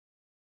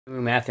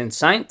Math and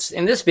Science.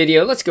 In this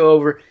video, let's go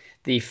over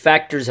the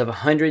factors of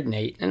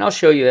 108, and I'll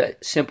show you a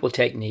simple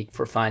technique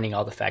for finding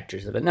all the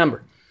factors of a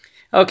number.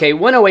 Okay,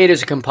 108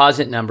 is a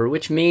composite number,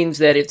 which means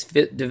that it's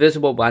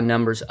divisible by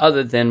numbers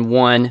other than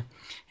 1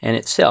 and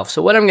itself.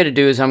 So what I'm going to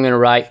do is I'm going to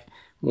write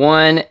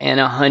 1 and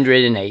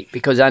 108,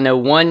 because I know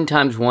 1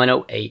 times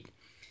 108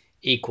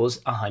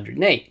 equals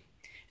 108.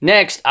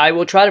 Next, I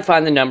will try to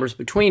find the numbers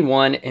between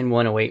 1 and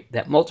 108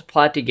 that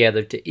multiply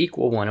together to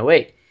equal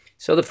 108.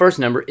 So the first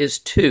number is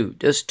 2.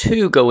 Does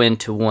 2 go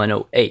into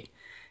 108?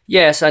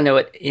 Yes, I know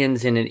it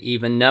ends in an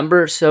even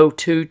number, so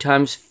 2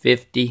 times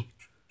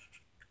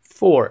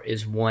 54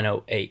 is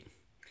 108.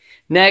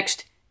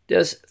 Next,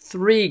 does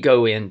 3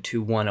 go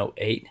into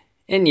 108?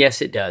 And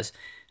yes, it does.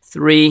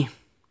 3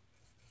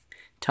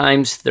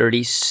 times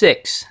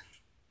 36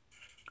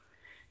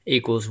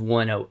 equals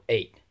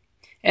 108.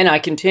 And I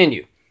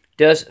continue.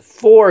 Does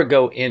 4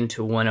 go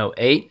into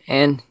 108?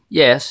 And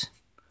yes,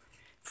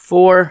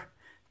 4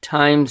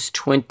 times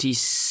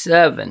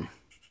 27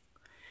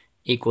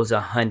 equals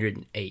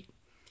 108.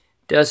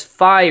 Does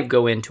 5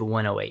 go into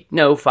 108?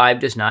 No, 5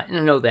 does not, and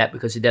I know that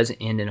because it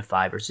doesn't end in a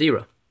 5 or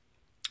 0.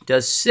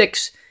 Does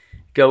 6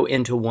 go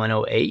into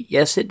 108?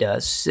 Yes, it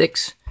does.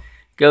 6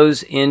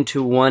 goes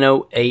into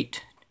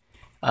 108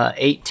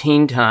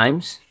 18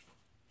 times.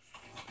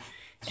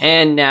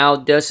 And now,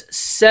 does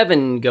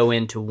 7 go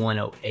into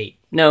 108?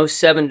 No,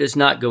 7 does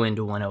not go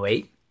into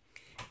 108.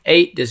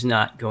 8 does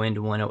not go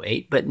into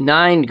 108, but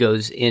 9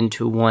 goes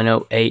into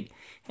 108,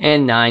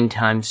 and 9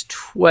 times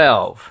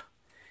 12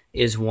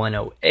 is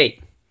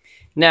 108.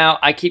 Now,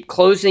 I keep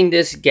closing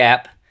this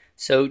gap,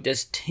 so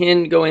does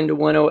 10 go into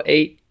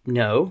 108?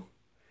 No.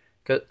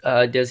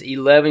 Does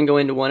 11 go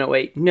into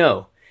 108?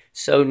 No.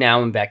 So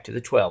now I'm back to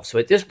the 12. So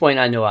at this point,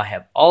 I know I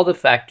have all the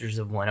factors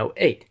of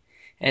 108,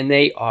 and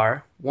they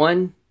are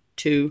 1,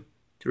 2,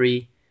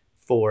 3,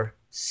 4,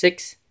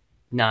 6,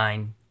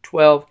 9,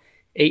 12,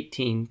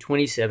 18,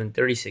 27,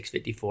 36,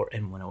 54,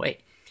 and 108.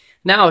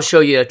 Now I'll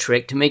show you a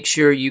trick to make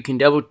sure you can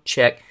double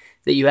check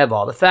that you have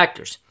all the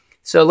factors.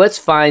 So let's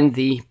find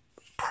the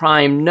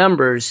prime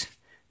numbers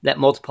that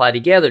multiply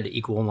together to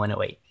equal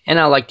 108. And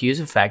I like to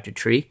use a factor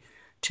tree.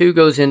 2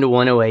 goes into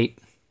 108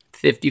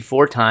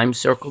 54 times.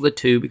 Circle the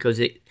 2 because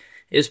it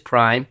is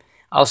prime.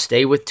 I'll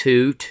stay with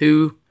 2.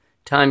 2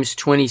 times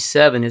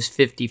 27 is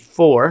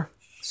 54.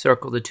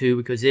 Circle the 2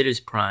 because it is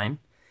prime.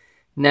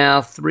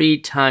 Now 3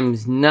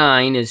 times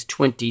 9 is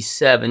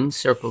 27.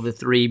 Circle the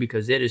 3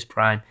 because it is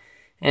prime.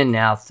 And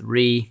now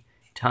 3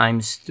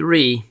 times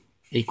 3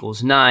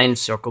 equals 9.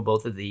 Circle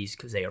both of these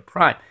because they are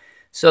prime.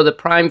 So the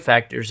prime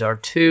factors are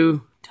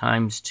 2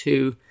 times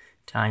 2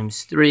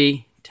 times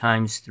 3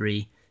 times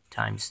 3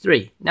 times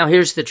 3. Now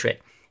here's the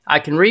trick. I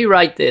can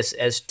rewrite this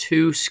as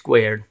 2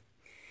 squared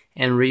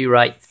and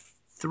rewrite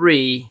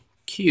 3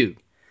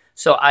 cubed.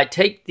 So I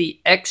take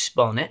the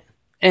exponent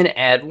and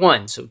add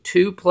 1. So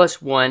 2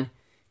 plus 1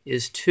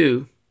 is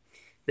 2.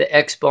 The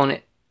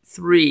exponent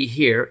 3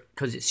 here,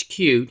 because it's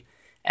cubed,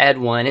 add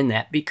 1, and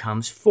that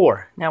becomes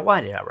 4. Now,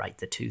 why did I write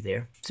the 2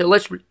 there? So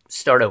let's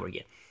start over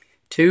again.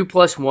 2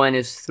 plus 1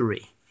 is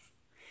 3.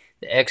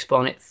 The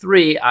exponent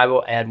 3, I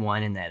will add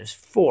 1, and that is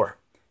 4.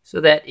 So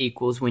that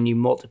equals, when you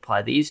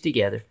multiply these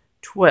together,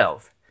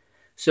 12.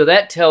 So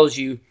that tells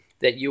you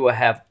that you will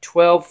have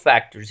 12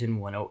 factors in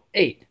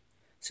 108.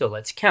 So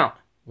let's count.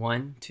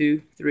 1,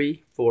 2,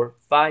 3, 4,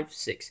 5,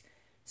 6,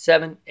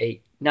 7,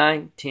 8,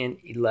 9, 10,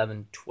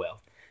 11,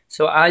 12.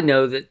 So I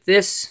know that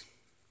this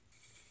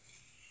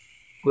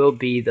will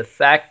be the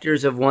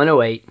factors of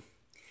 108.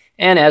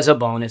 And as a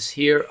bonus,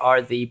 here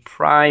are the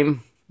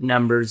prime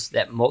numbers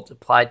that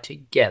multiply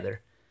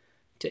together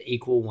to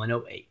equal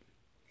 108.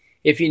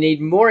 If you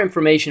need more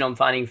information on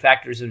finding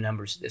factors of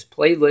numbers, this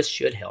playlist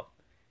should help.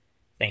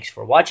 Thanks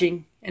for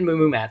watching, and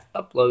MooMooMath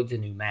uploads a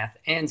new math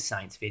and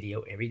science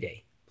video every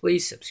day.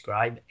 Please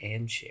subscribe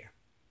and share.